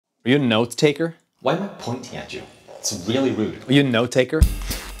Are you a note taker? Why am I pointing at you? It's really rude. Are you a note taker?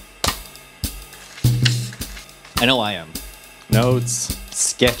 I know I am. Notes,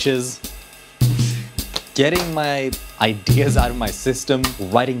 sketches, getting my ideas out of my system,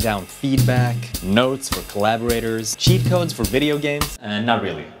 writing down feedback, notes for collaborators, cheat codes for video games. Not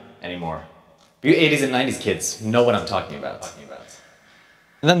really anymore. You 80s and 90s kids know what I'm talking about.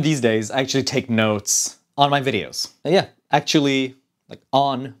 And then these days, I actually take notes on my videos. Yeah, actually, like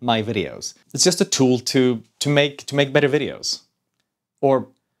on my videos. It's just a tool to make better videos. Or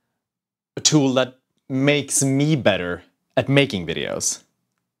a tool that makes me better at making videos.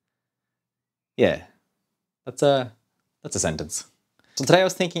 Yeah, that's a sentence. So today I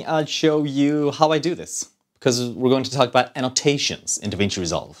was thinking I'd show you how I do this, because we're going to talk about annotations in DaVinci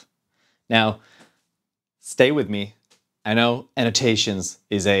Resolve. Now, stay with me. I know annotations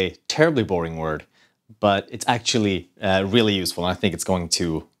is a terribly boring word, but it's actually really useful, and I think it's going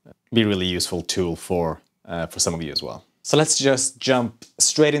to be a really useful tool for some of you as well. So let's just jump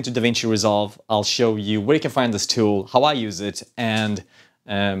straight into DaVinci Resolve. I'll show you where you can find this tool, how I use it, and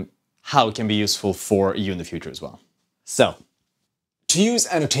how it can be useful for you in the future as well. So, to use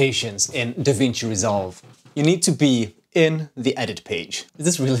annotations in DaVinci Resolve, you need to be in the edit page. Is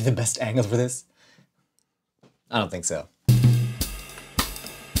this really the best angle for this? I don't think so.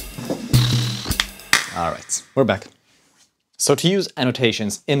 All right, we're back. So to use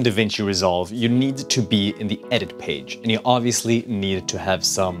annotations in DaVinci Resolve, you need to be in the edit page, and you obviously need to have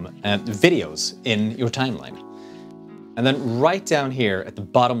some videos in your timeline. And then right down here at the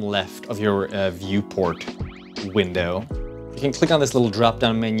bottom left of your viewport window, you can click on this little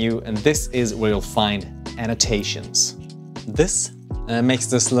drop-down menu, and this is where you'll find annotations. This makes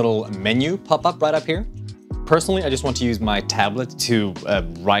this little menu pop up right up here. Personally, I just want to use my tablet to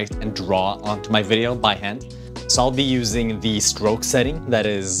write and draw onto my video by hand. So I'll be using the stroke setting that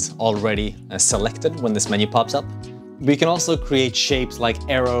is already selected when this menu pops up. We can also create shapes like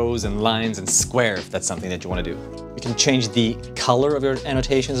arrows and lines and square if that's something that you want to do. You can change the color of your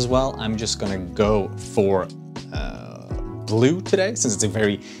annotations as well. I'm just gonna go for blue today, since it's a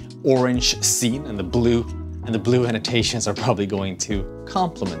very orange scene, and the blue annotations are probably going to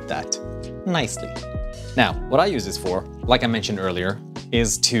complement that nicely. Now, what I use this for, like I mentioned earlier,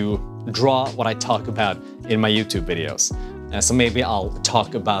 is to draw what I talk about in my YouTube videos. So maybe I'll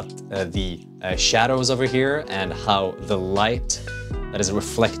talk about the shadows over here and how the light that is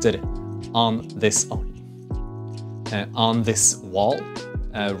reflected on this wall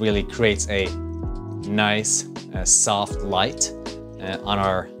really creates a nice soft light on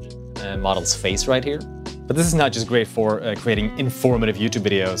our model's face right here. But this is not just great for creating informative YouTube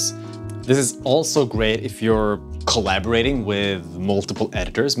videos. This is also great if you're collaborating with multiple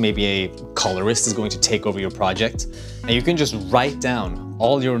editors. Maybe a colorist is going to take over your project, and you can just write down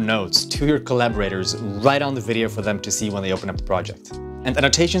all your notes to your collaborators right on the video for them to see when they open up the project. And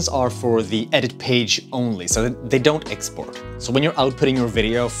annotations are for the edit page only, so they don't export. So when you're outputting your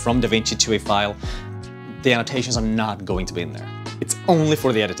video from DaVinci to a file, the annotations are not going to be in there. It's only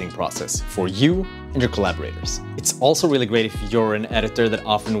for the editing process, for you and your collaborators. It's also really great if you're an editor that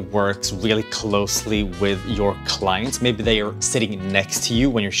often works really closely with your clients. Maybe they are sitting next to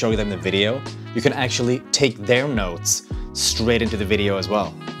you when you're showing them the video. You can actually take their notes straight into the video as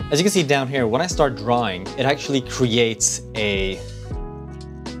well. As you can see down here, when I start drawing, it actually creates a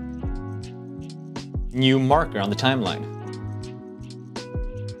new marker on the timeline.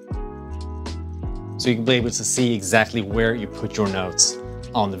 So you can be able to see exactly where you put your notes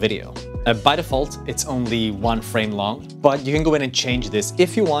on the video. By default, it's only 1 frame long, but you can go in and change this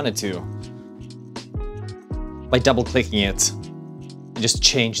if you wanted to by double-clicking it and just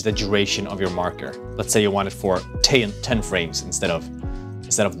change the duration of your marker. Let's say you want it for 10 frames instead of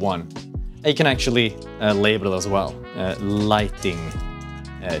 1. And you can actually label it as well, lighting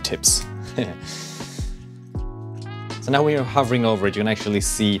tips. So now when you're hovering over it, you can actually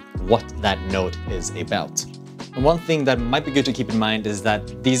see what that note is about. And one thing that might be good to keep in mind is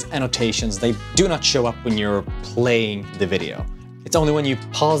that these annotations, they do not show up when you're playing the video. It's only when you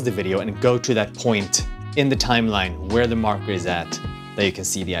pause the video and go to that point in the timeline where the marker is at that you can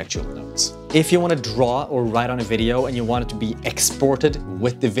see the actual notes. If you want to draw or write on a video and you want it to be exported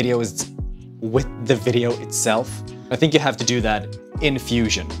with the video itself, I think you have to do that in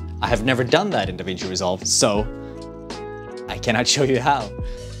Fusion. I have never done that in DaVinci Resolve, so I cannot show you how.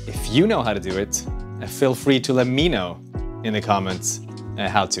 If you know how to do it, feel free to let me know in the comments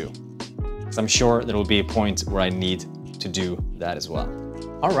how to. Because I'm sure there will be a point where I need to do that as well.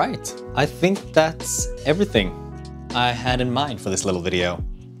 All right, I think that's everything I had in mind for this little video.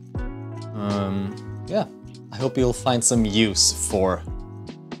 Yeah, I hope you'll find some use for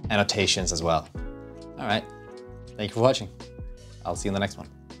annotations as well. All right, thank you for watching. I'll see you in the next one.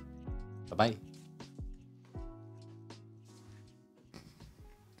 Bye-bye.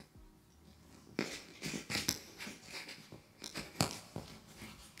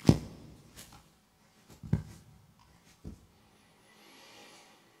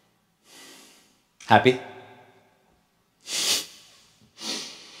 Happy?